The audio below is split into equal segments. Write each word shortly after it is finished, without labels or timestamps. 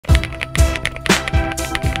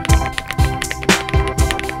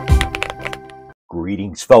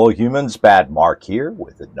Greetings, fellow humans. Bad Mark here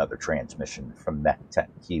with another transmission from Metre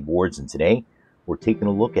Keyboards, and today we're taking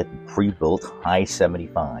a look at the pre-built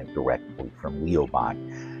Hi75 directly from Leobog.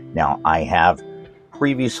 Now, I have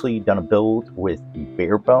previously done a build with the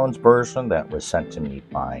bare bones version that was sent to me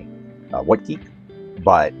by Whatgeek,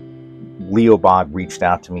 but Leobog reached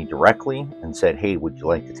out to me directly and said, hey, would you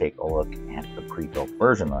like to take a look at the pre-built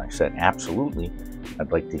version? And I said, absolutely.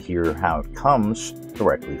 I'd like to hear how it comes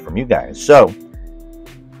directly from you guys. So,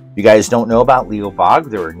 if you guys don't know about Leobog,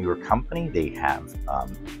 they're a newer company. They have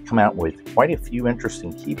come out with quite a few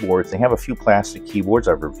interesting keyboards. They have a few plastic keyboards.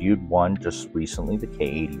 I've reviewed one just recently, the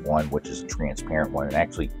K81, which is a transparent one. It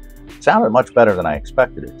actually sounded much better than I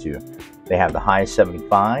expected it to. They have the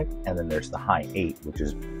Hi75, and then there's the Hi8, which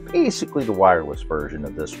is basically the wireless version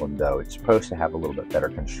of this one, though. It's supposed to have a little bit better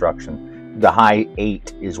construction. The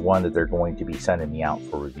Hi8 is one that they're going to be sending me out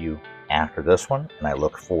for review after this one, and I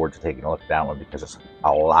look forward to taking a look at that one because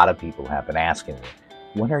a lot of people have been asking me,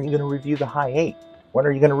 when are you going to review the Hi8? When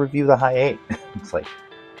are you going to review the Hi8? It's like,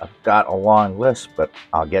 I've got a long list, but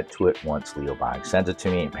I'll get to it once Leobog sends it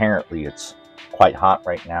to me. Apparently, it's quite hot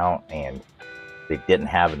right now, and they didn't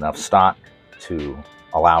have enough stock to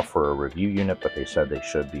allow for a review unit, but they said they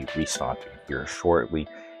should be restocking here shortly.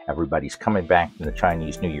 Everybody's coming back from the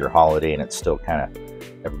Chinese New Year holiday, and it's still kind of,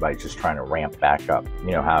 everybody's just trying to ramp back up.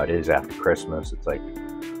 You know how it is after Christmas. It's like,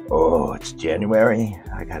 oh, it's January.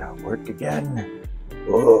 I gotta work again.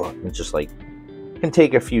 Oh, it's just like, it can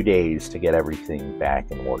take a few days to get everything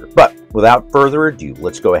back in order. But without further ado,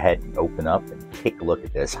 let's go ahead and open up and take a look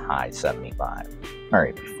at this Hi75. All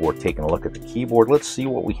right, before taking a look at the keyboard, let's see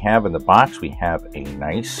what we have in the box. We have a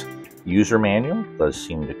nice user manual. It does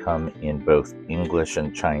seem to come in both English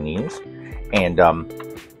and Chinese. And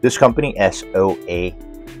this company, S-O-A,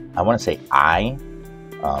 I want to say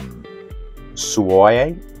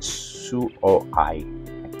Suoi, I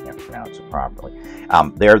can't pronounce it properly.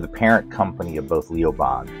 They're the parent company of both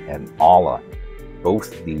Leobog and Alla.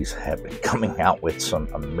 Both of these have been coming out with some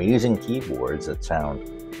amazing keyboards that sound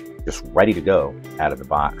just ready to go out of the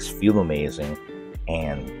box, feel amazing,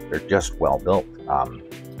 and they're just well built.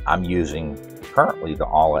 I'm using currently the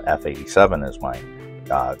Alla F87 as my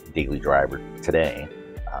daily driver today.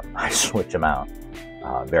 I switch them out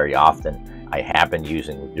very often. I have been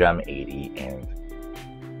using the Gem 80, and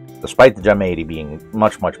despite the Gem 80 being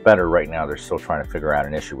much better right now, they're still trying to figure out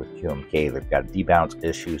an issue with QMK. They've got a debounce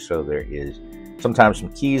issue, so there is sometimes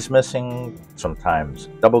some keys missing, sometimes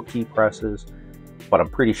double key presses, but I'm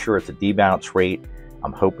pretty sure it's a debounce rate.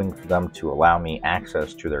 I'm hoping for them to allow me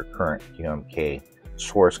access to their current QMK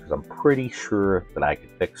source, because I'm pretty sure that I could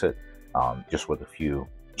fix it just with a few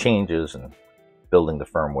changes and building the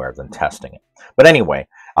firmware, then testing it. But anyway,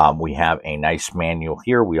 we have a nice manual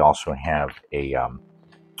here. We also have a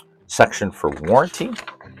section for warranty.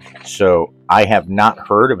 So I have not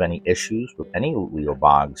heard of any issues with any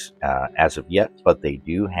Leobogs as of yet, but they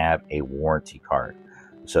do have a warranty card.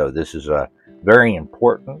 So this is very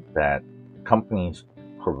important that companies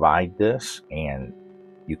provide this, and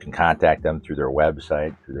you can contact them through their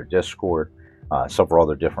website, through their Discord, several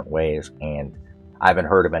other different ways. And I haven't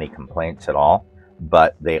heard of any complaints at all,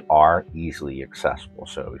 but they are easily accessible.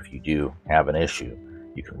 So if you do have an issue,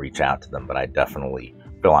 you can reach out to them, but I definitely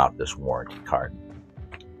fill out this warranty card.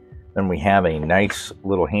 Then we have a nice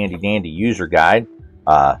little handy-dandy user guide.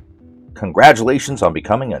 Congratulations on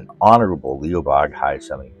becoming an honorable Leobog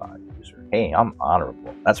Hi75 user. Hey, I'm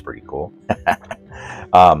honorable. That's pretty cool.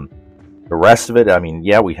 The rest of it, I mean,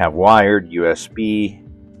 yeah, we have wired, USB,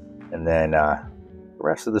 and then the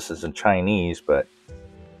rest of this is in Chinese, but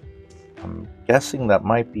I'm guessing that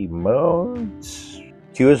might be modes.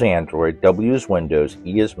 Q is Android, W is Windows,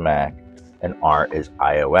 E is Mac, and R is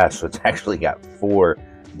iOS. So it's actually got 4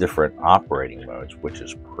 different operating modes, which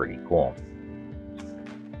is pretty cool.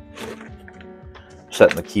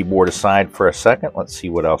 Setting the keyboard aside for a second, let's see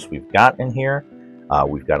what else we've got in here.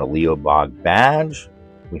 We've got a Leobog badge.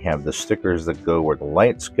 We have the stickers that go where the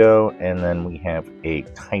lights go, and then we have a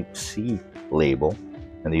Type-C label.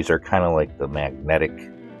 And these are kind of like the magnetic.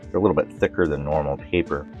 They're a little bit thicker than normal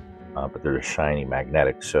paper, but they're shiny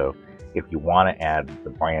magnetic. So if you want to add the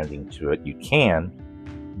branding to it, you can,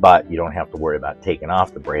 but you don't have to worry about taking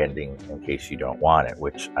off the branding in case you don't want it,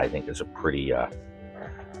 which I think is a pretty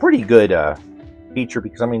good feature,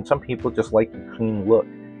 because I mean, some people just like the clean look.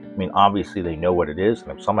 I mean, obviously they know what it is,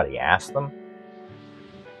 and if somebody asks them,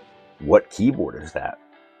 what keyboard is that?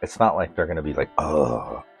 It's not like they're going to be like,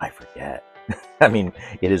 oh, I forget. I mean,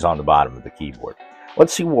 it is on the bottom of the keyboard.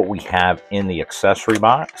 Let's see what we have in the accessory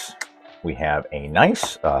box. We have a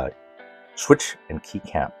nice switch and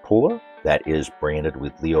keycap puller. that is branded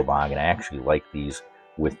with Leobog, and I actually like these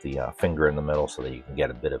with the finger in the middle so that you can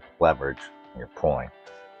get a bit of leverage when you're pulling.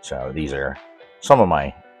 So these are some of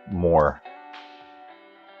my more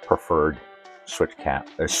preferred switch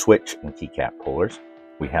and keycap pullers.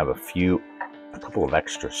 We have a couple of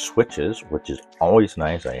extra switches, which is always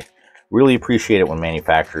nice. I really appreciate it when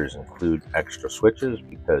manufacturers include extra switches,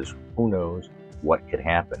 because who knows what could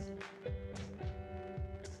happen.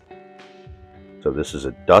 So this is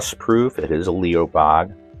a dust proof. It is a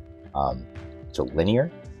Leobog. It's a linear.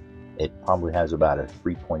 It probably has about a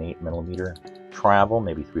 3.8 millimeter travel,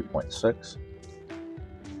 maybe 3.6.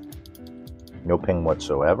 No ping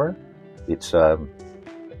whatsoever. It's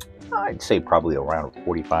I'd say probably around a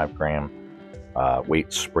 45 gram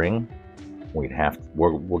weight spring.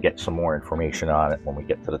 We'll get some more information on it when we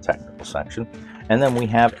get to the technical section. And then we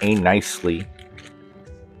have a nicely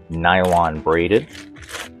nylon braided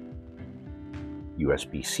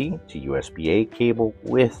USB-C to USB-A cable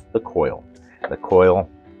with the coil. The coil,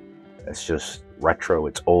 it's just retro,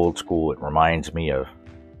 it's old school. It reminds me of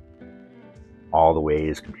all the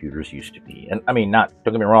ways computers used to be. And I mean, don't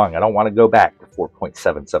get me wrong, I don't want to go back to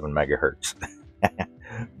 4.77 megahertz.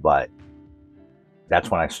 But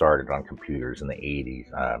that's when I started on computers in the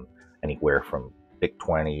 80s. Anywhere from VIC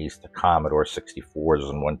 20s to Commodore 64s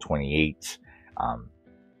and 128s.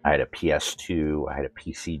 I had a PS2, I had a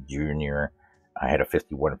PC Junior, I had a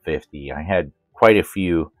 5150. I had quite a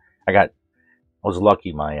few. I was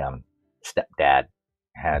lucky. My stepdad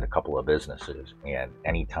had a couple of businesses, and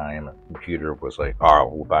anytime a computer was like, "Oh,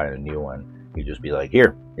 we'll buy a new one," he'd just be like,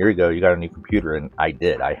 "Here you go. You got a new computer." And I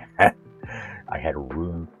did. I had a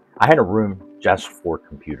room. I had a room just for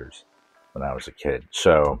computers when I was a kid.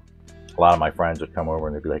 So a lot of my friends would come over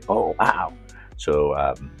and they'd be like, "Oh, wow!" So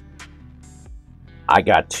I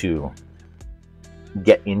got to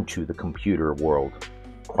get into the computer world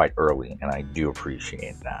quite early, and I do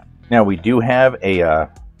appreciate that. Now, we do have a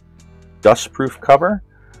dust-proof cover,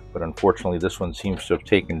 but unfortunately this one seems to have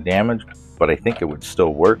taken damage, but I think it would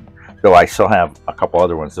still work. Though I still have a couple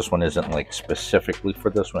other ones. This one isn't like specifically for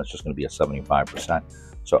this one. It's just going to be a 75%,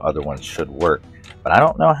 so other ones should work. But I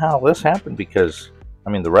don't know how this happened, because,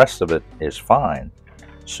 I mean, the rest of it is fine.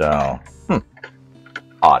 So,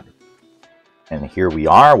 odd. And here we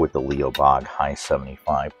are with the Leobog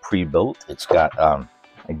Hi75 Prebuilt. It's got,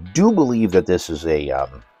 I do believe that this is a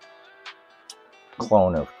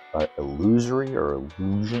clone of Illusory or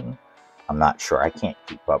Illusion. I'm not sure. I can't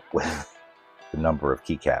keep up with the number of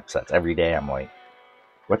keycap sets. Every day I'm like,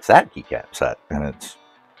 what's that keycap set? And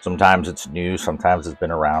sometimes it's new, sometimes it's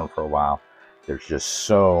been around for a while. There's just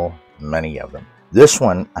so many of them. This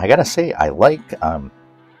one, I gotta say, I like the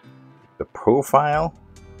profile.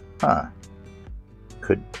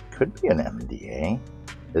 Could be an MDA.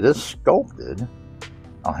 It is sculpted.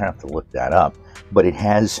 I'll have to look that up. But it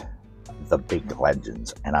has the big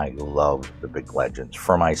legends, and I love the big legends.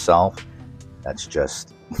 For myself, that's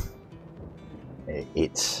just,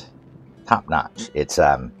 it's top notch. It's,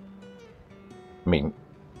 I mean,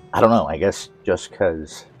 I don't know, I guess just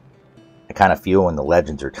because I kind of feel when the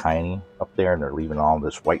legends are tiny up there and they're leaving all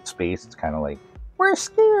this white space, it's kind of like, we're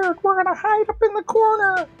scared, we're going to hide up in the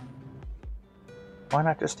corner. Why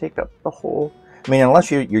not just take up the whole, I mean, unless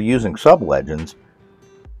you're using sub-legends,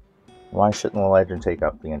 why shouldn't the legend take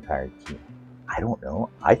up the entire key? I don't know.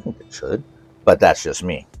 I think it should, but that's just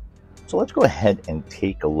me. So let's go ahead and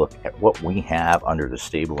take a look at what we have under the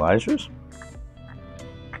stabilizers.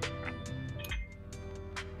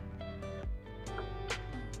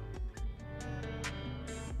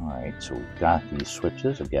 All right, so we've got these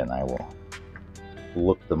switches. Again, I will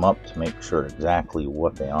look them up to make sure exactly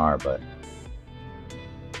what they are, but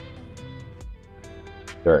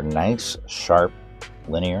they're a nice, sharp,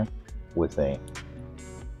 linear with a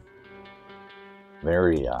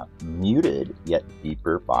very muted yet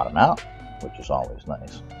deeper bottom out, which is always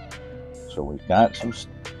nice. So we've got some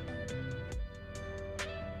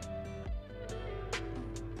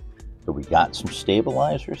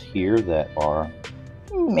stabilizers here that are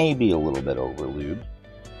maybe a little bit overlubed,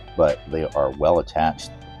 but they are well attached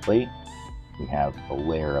to the plate. We have a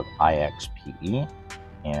layer of IXPE,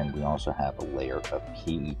 and we also have a layer of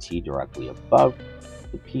PET directly above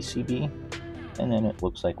the PCB. And then it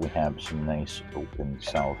looks like we have some nice open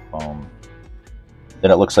cell foam.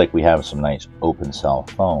 Below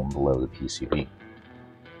the PCB.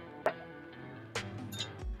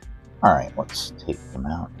 All right, let's take them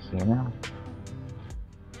out here.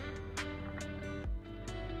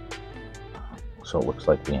 So it looks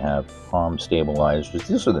like we have palm stabilizers.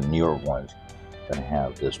 These are the newer ones that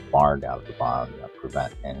have this bar down at the bottom to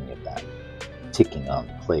prevent any of that ticking on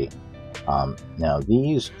the plate. Now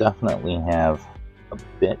these definitely have a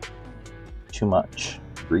bit too much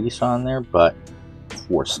grease on there, but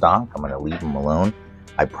for stock, I'm going to leave them alone.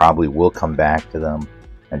 I probably will come back to them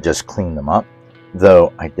and just clean them up,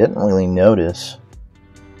 though I didn't really notice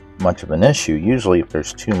much of an issue. Usually if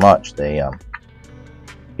there's too much, they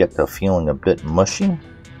get to feeling a bit mushy,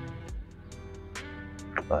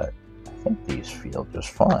 but I think these feel just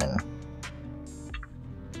fine.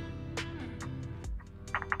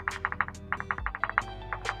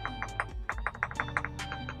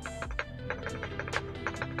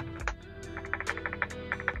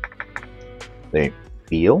 They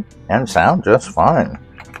feel and sound just fine.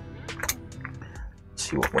 Let's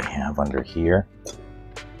see what we have under here.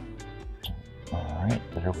 Alright,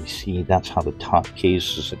 there we see that's how the top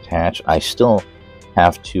case is attached. I still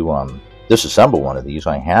have to disassemble one of these.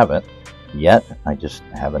 I haven't yet. I just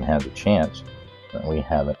haven't had the chance. And we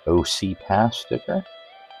have an OC Pass sticker.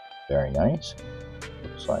 Very nice.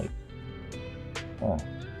 Looks like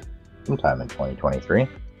sometime in 2023.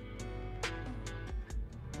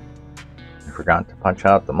 I forgot to punch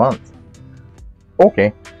out the month.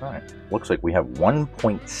 Okay, alright. Looks like we have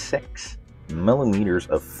 1.6 millimeters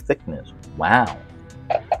of thickness. Wow.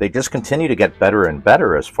 They just continue to get better and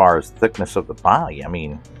better as far as thickness of the body. I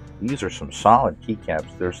mean, these are some solid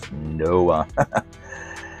keycaps. There's no we're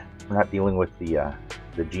not dealing with the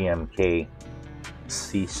GMK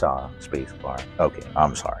seesaw spacebar. Okay,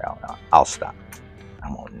 I'm sorry. I'll stop.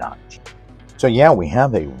 I won't not. So yeah, we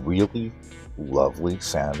have a really lovely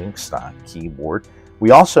sounding stock keyboard.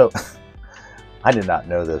 We also I did not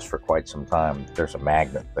know this for quite some time. There's a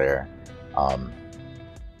magnet there, so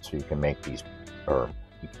you can make these, or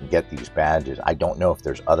you can get these badges. I don't know if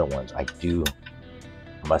there's other ones. I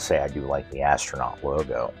must say I do like the astronaut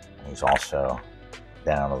logo. He's also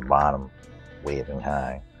down at the bottom waving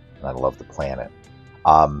high, and I love the planet.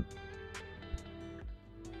 I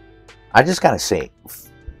just gotta say,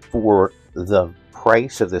 for the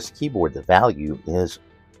price of this keyboard, the value is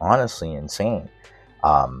honestly insane.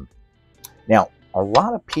 Now, a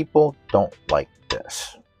lot of people don't like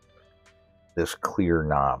this clear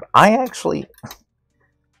knob.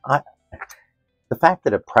 The fact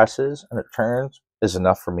that it presses and it turns is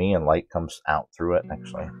enough for me, and light comes out through it.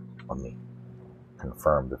 Actually, let me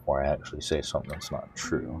confirm before I actually say something that's not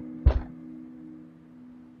true.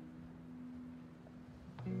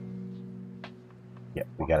 Yeah,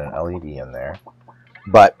 we got an LED in there.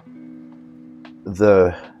 But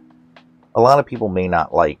a lot of people may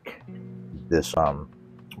not like this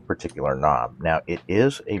particular knob. Now, it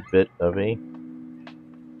is a bit of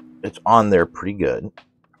it's on there pretty good.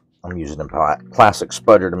 I'm using a plastic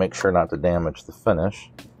spudder to make sure not to damage the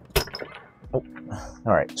finish. Oh,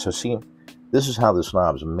 all right, so see, this is how this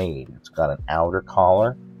knob's made. It's got an outer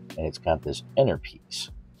collar and it's got this inner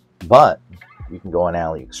piece. But you can go on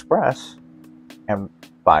AliExpress and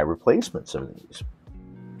buy replacements of these.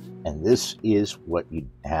 And this is what you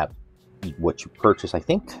have, what you purchase. I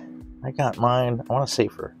think I got mine, I want to say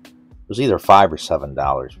it was either $5 or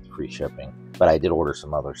 $7 with free shipping. But I did order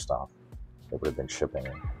some other stuff that would have been shipping,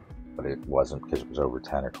 but it wasn't because it was over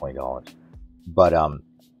 $10 or $20. But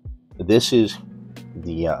this is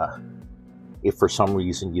the if for some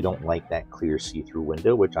reason you don't like that clear see-through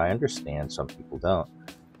window, which I understand some people don't,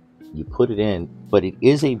 you put it in, but it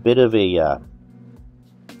is a bit of it's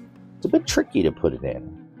a bit tricky to put it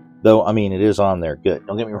in. Though, I mean, it is on there good.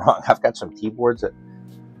 Don't get me wrong, I've got some keyboards that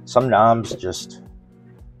some knobs just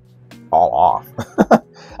fall off.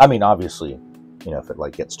 I mean, obviously, you know, if it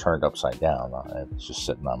like gets turned upside down, it's just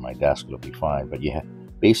sitting on my desk, it'll be fine. But you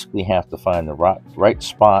basically have to find the right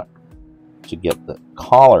spot to get the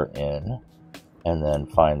collar in, and then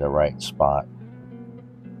find the right spot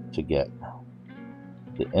to get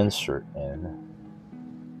the insert in.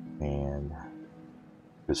 And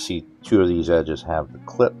you see, two of these edges have the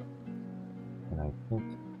clip, and I think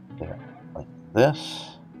they're like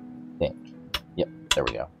this. I think, yep, there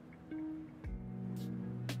we go.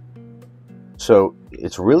 So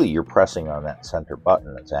it's really, you're pressing on that center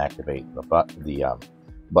button that's activating the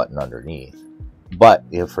button underneath. But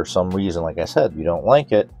if for some reason, like I said, you don't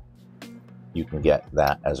like it, you can get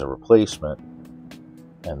that as a replacement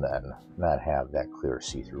and then not have that clear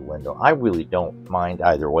see-through window. I really don't mind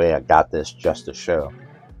either way. I got this just to show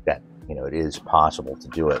that, you know, it is possible to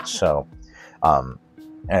do it. So, and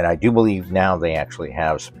I do believe now they actually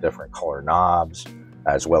have some different color knobs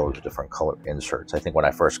as well as different color inserts. I think when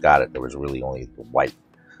I first got it, there was really only the white.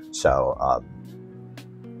 So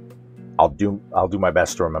I'll do my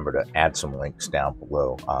best to remember to add some links down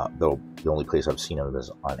below. Though the only place I've seen them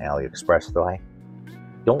is on AliExpress. Though I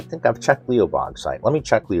don't think I've checked Leobog site. Let me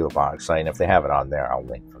check Leobog site, and if they have it on there, I'll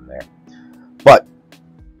link from there. But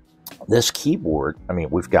this keyboard, I mean,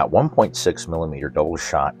 we've got 1.6 millimeter double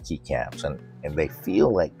shot keycaps, and they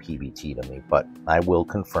feel like PBT to me, but I will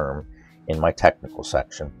confirm in my technical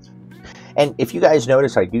section. And if you guys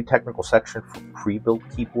notice, I do technical section for pre-built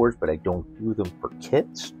keyboards, but I don't do them for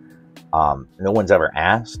kits. No one's ever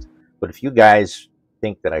asked, but if you guys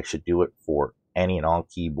think that I should do it for any and all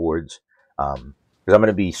keyboards, because I'm going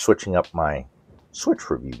to be switching up my Switch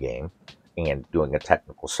review game and doing a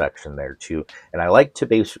technical section there too. And I like to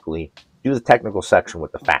basically do the technical section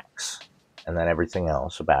with the facts, and then everything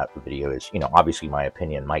else about the video is, you know, obviously my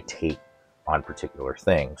opinion, my take on particular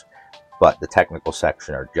things, but the technical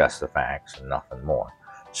section are just the facts and nothing more.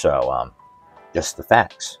 So, just the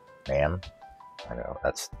facts, man. I know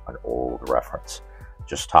that's an old reference.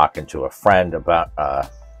 Just talking to a friend about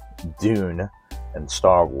Dune and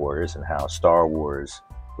Star Wars, and how Star Wars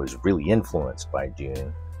was really influenced by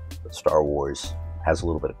Dune, but Star Wars has a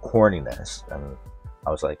little bit of corniness. And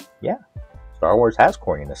I was like, yeah, Star Wars has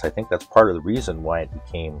corniness. I think that's part of the reason why it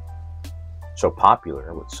became so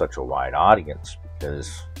popular with such a wide audience,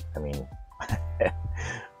 because, I mean,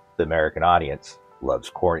 the American audience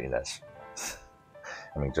loves corniness.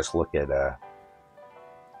 I mean, just look at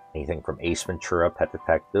anything from Ace Ventura, Pet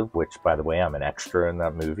Detective, which, by the way, I'm an extra in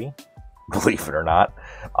that movie, believe it or not,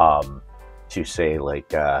 to say,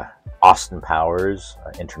 like, Austin Powers,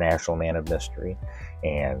 International Man of Mystery,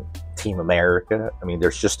 and Team America. I mean,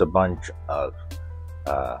 there's just a bunch of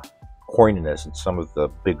corniness in some of the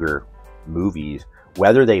bigger movies,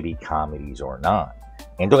 whether they be comedies or not.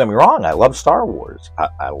 And don't get me wrong, I love Star Wars.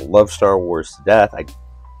 I love Star Wars to death. I'm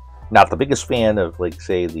not the biggest fan of, like,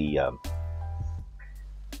 say, the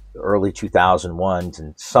early 2001s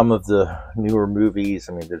and some of the newer movies.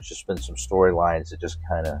 I mean, there's just been some storylines that just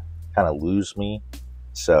kind of lose me.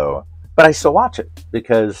 So, but I still watch it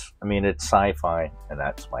because, I mean, it's sci-fi and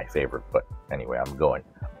that's my favorite. But anyway, I'm going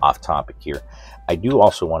off topic here. I do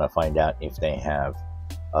also want to find out if they have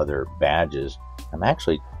other badges. I'm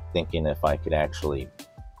actually thinking if I could actually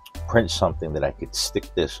print something that I could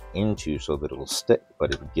stick this into so that it'll stick,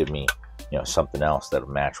 but it would give me, you know, something else that'll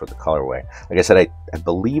match with the colorway. Like I said, I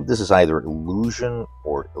believe this is either illusion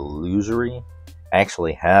or illusory. I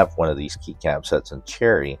actually have one of these keycap sets in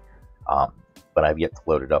cherry, but I've yet to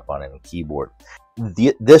load it up on any keyboard.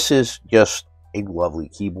 This is just a lovely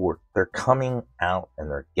keyboard. They're coming out and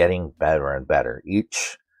they're getting better and better.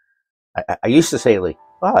 I used to say, like,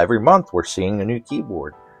 wow, every month we're seeing a new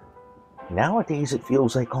keyboard. Nowadays it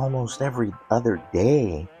feels like almost every other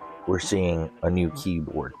day we're seeing a new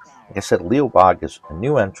keyboard. Like I said, Leobog is a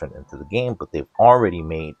new entrant into the game, but they've already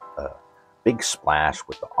made a big splash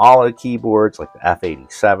with all of the keyboards, like the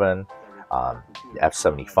F87, the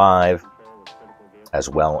F75, as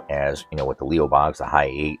well as, you know, with the Leobogs,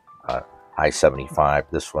 the Hi75,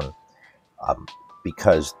 this one,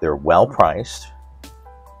 because they're well priced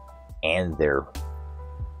and they're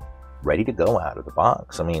ready to go out of the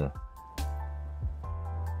box. I mean,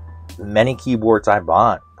 many keyboards I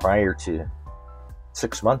bought prior to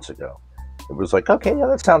 6 months ago, it was like, okay, yeah,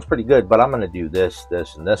 that sounds pretty good, but I'm going to do this,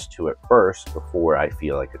 this, and this to it first before I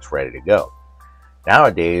feel like it's ready to go.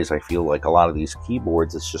 Nowadays, I feel like a lot of these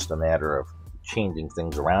keyboards, it's just a matter of changing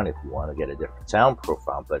things around if you want to get a different sound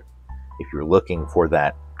profile. But if you're looking for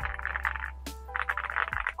that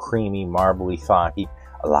creamy, marbly, thocky,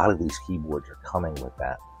 a lot of these keyboards are coming with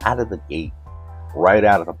that out of the gate, right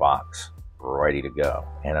out of the box, ready to go.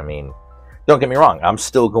 And I mean, don't get me wrong, I'm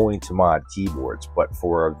still going to mod keyboards, but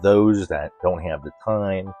for those that don't have the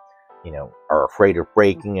time, you know, are afraid of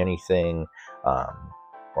breaking anything,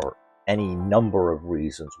 or any number of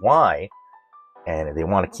reasons why, and they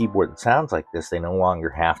want a keyboard that sounds like this, they no longer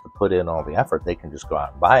have to put in all the effort. They can just go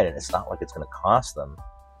out and buy it, and it's not like it's going to cost them,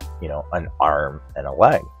 you know, an arm and a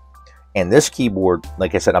leg. And this keyboard,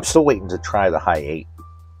 like I said, I'm still waiting to try the Hi8.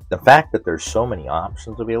 The fact that there's so many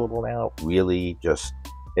options available now really just,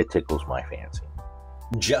 it tickles my fancy.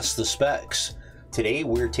 Just the specs. Today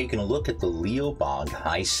we're taking a look at the Leobog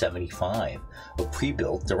Hi75, a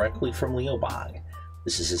pre-built directly from Leobog.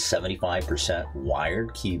 This is a 75%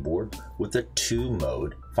 wired keyboard with a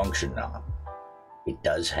 2-mode function knob. It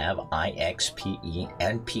does have IXPE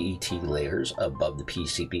and PET layers above the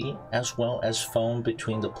PCB, as well as foam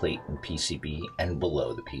between the plate and PCB and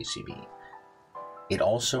below the PCB. It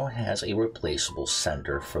also has a replaceable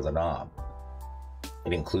center for the knob.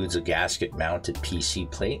 It includes a gasket-mounted PC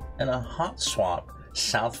plate and a hot swap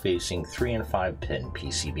south-facing 3 and 5 pin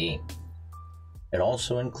PCB. It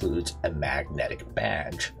also includes a magnetic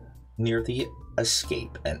badge near the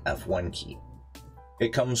Escape and F1 key.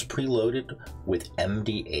 It comes preloaded with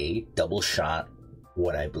MDA double shot,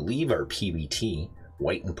 what I believe are PBT,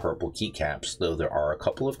 white and purple keycaps, though there are a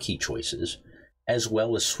couple of key choices, as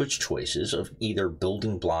well as switch choices of either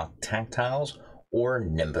building block tactiles or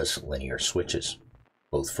Nimbus linear switches,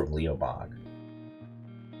 both from Leobog.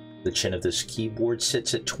 The chin of this keyboard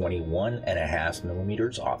sits at 21.5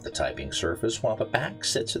 millimeters off the typing surface, while the back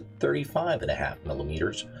sits at 35.5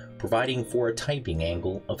 millimeters, providing for a typing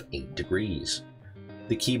angle of 8 degrees.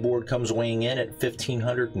 The keyboard comes weighing in at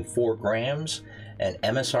 1,504 grams, and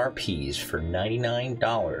MSRPs for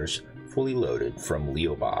 $99 fully loaded from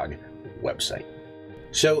Leobog website.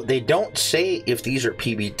 So they don't say if these are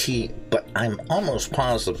PBT, but I'm almost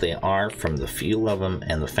positive they are from the feel of them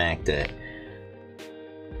and the fact that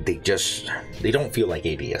they don't feel like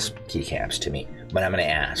ABS keycaps to me. But I'm going to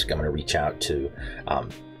ask. I'm going to reach out to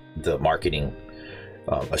the marketing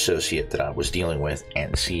associate that I was dealing with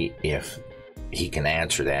and see if he can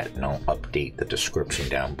answer that, and I'll update the description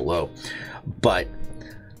down below. But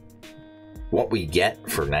what we get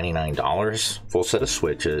for $99, full set of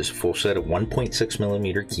switches, full set of 1.6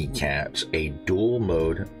 millimeter keycaps, a dual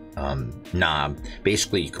mode knob.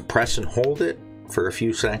 Basically, you can press and hold it for a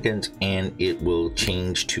few seconds and it will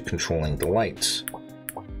change to controlling the lights.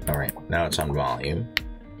 All right, now it's on volume.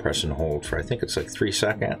 Press and hold for, I think it's like 3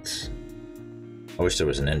 seconds. I wish there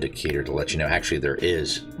was an indicator to let you know. Actually, there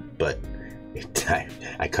is, but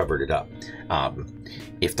I covered it up.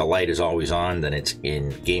 If the light is always on, then it's in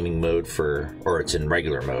gaming mode or it's in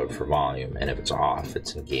regular mode for volume, and if it's off,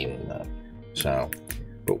 it's in gaming mode. So,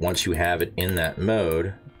 but once you have it in that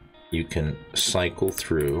mode, you can cycle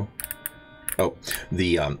through. Oh,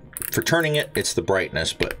 for turning it, it's the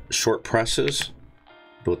brightness, but short presses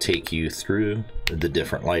will take you through the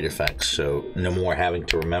different light effects. So no more having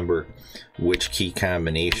to remember which key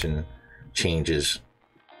combination changes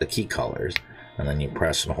the key colors. And then you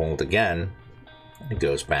press and hold again, it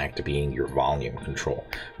goes back to being your volume control,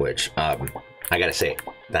 which I gotta say,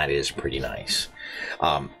 that is pretty nice.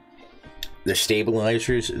 The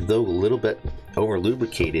stabilizers, though a little bit over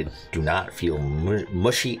lubricated, do not feel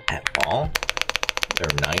mushy at all.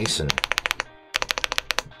 They're nice, and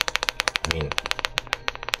I mean,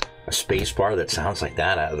 a space bar that sounds like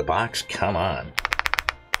that out of the box, come on.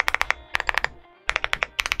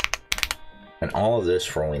 And all of this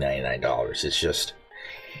for only $99. It's just,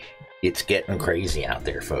 it's getting crazy out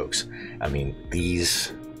there, folks. I mean,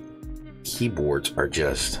 these keyboards are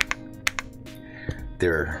just,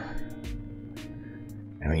 I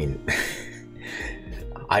mean,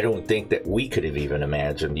 I don't think that we could have even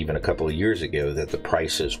imagined even a couple of years ago that the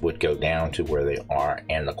prices would go down to where they are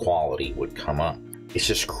and the quality would come up. It's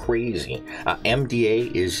just crazy.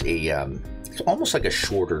 MDA is it's almost like a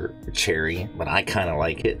shorter cherry, but I kind of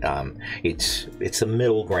like it. It's a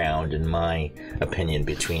middle ground, in my opinion,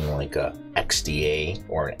 between like a XDA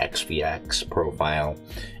or an XVX profile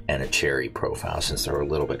and a cherry profile, since they're a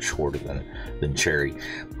little bit shorter than cherry.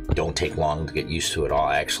 Don't take long to get used to it all.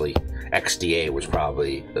 Actually, XDA was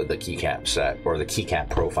probably the keycap set, or the keycap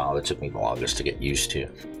profile, that took me the longest to get used to.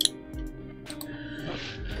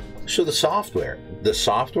 So the software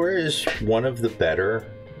is one of the better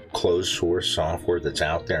closed source software that's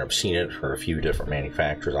out there. I've seen it for a few different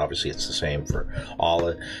manufacturers. Obviously, it's the same for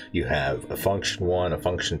all. You have a function 1, a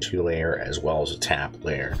function 2 layer, as well as a tap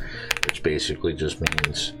layer, which basically just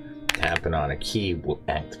means tapping on a key will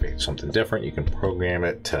activate something different. You can program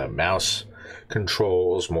it to mouse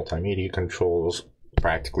controls, multimedia controls,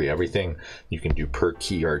 practically everything. You can do per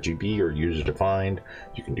key RGB or user defined.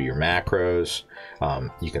 You can do your macros.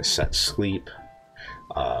 You can set sleep.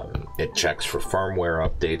 It checks for firmware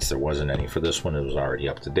updates. There wasn't any for this one. It was already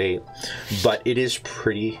up to date. But it is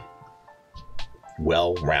pretty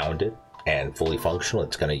well rounded and fully functional.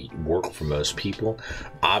 It's going to work for most people.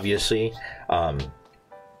 Obviously,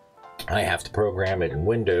 I have to program it in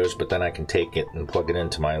Windows, but then I can take it and plug it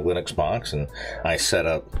into my Linux box, and I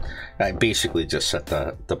basically just set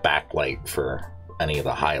the backlight for any of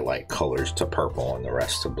the highlight colors to purple and the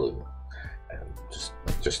rest to blue.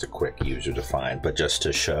 Just a quick user defined, but just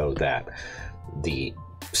to show that the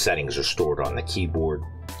settings are stored on the keyboard.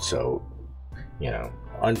 So,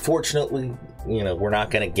 unfortunately, we're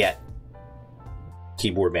not going to get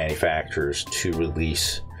keyboard manufacturers to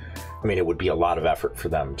release. I mean, it would be a lot of effort for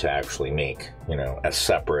them to actually make, a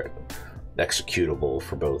separate executable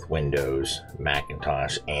for both Windows,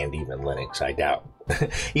 Macintosh, and even Linux. I doubt.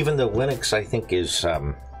 Even though Linux, I think, is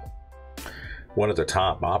one of the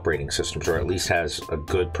top operating systems, or at least has a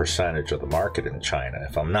good percentage of the market in China,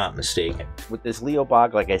 if I'm not mistaken. With this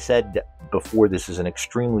Leobog, like I said before, this is an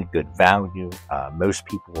extremely good value. Most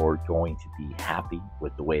people are going to be happy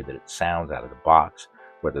with the way that it sounds out of the box,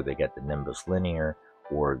 whether they get the Nimbus Linear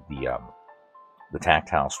or the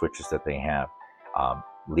tactile switches that they have.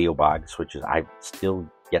 Leobog switches. I still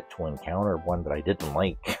yet to encounter one that I didn't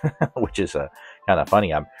like, which is kind of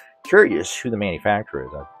funny. I'm curious who the manufacturer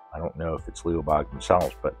is. I don't know if it's Leobog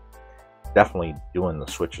themselves, but definitely doing the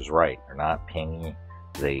switches right. They're not pingy.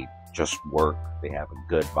 They just work. They have a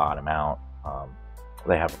good bottom out.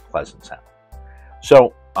 They have a pleasant sound.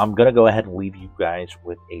 So I'm going to go ahead and leave you guys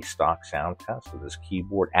with a stock sound test of this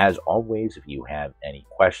keyboard. As always, if you have any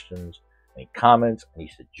questions, any comments, any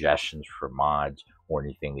suggestions for mods, or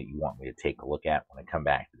anything that you want me to take a look at when I come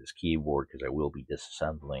back to this keyboard, because I will be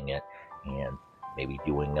disassembling it and maybe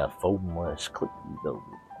doing a foamless clicky build.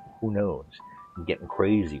 Who knows? I'm getting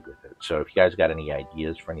crazy with it. So if you guys got any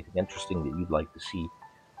ideas for anything interesting that you'd like to see,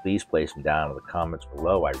 please place them down in the comments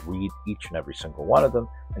below. I read each and every single one of them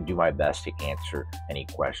and do my best to answer any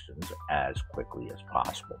questions as quickly as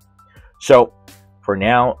possible. So for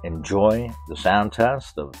now, enjoy the sound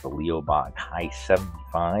test of the Leobog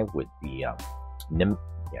Hi75 with the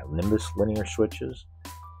Nimbus linear switches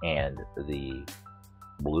and the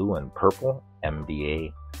blue and purple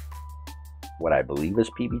MDA, what I believe is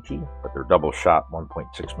PBT, but they're double shot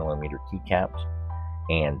 1.6mm keycaps.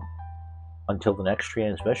 And until the next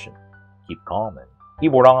transmission, keep calm and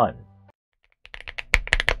keyboard on.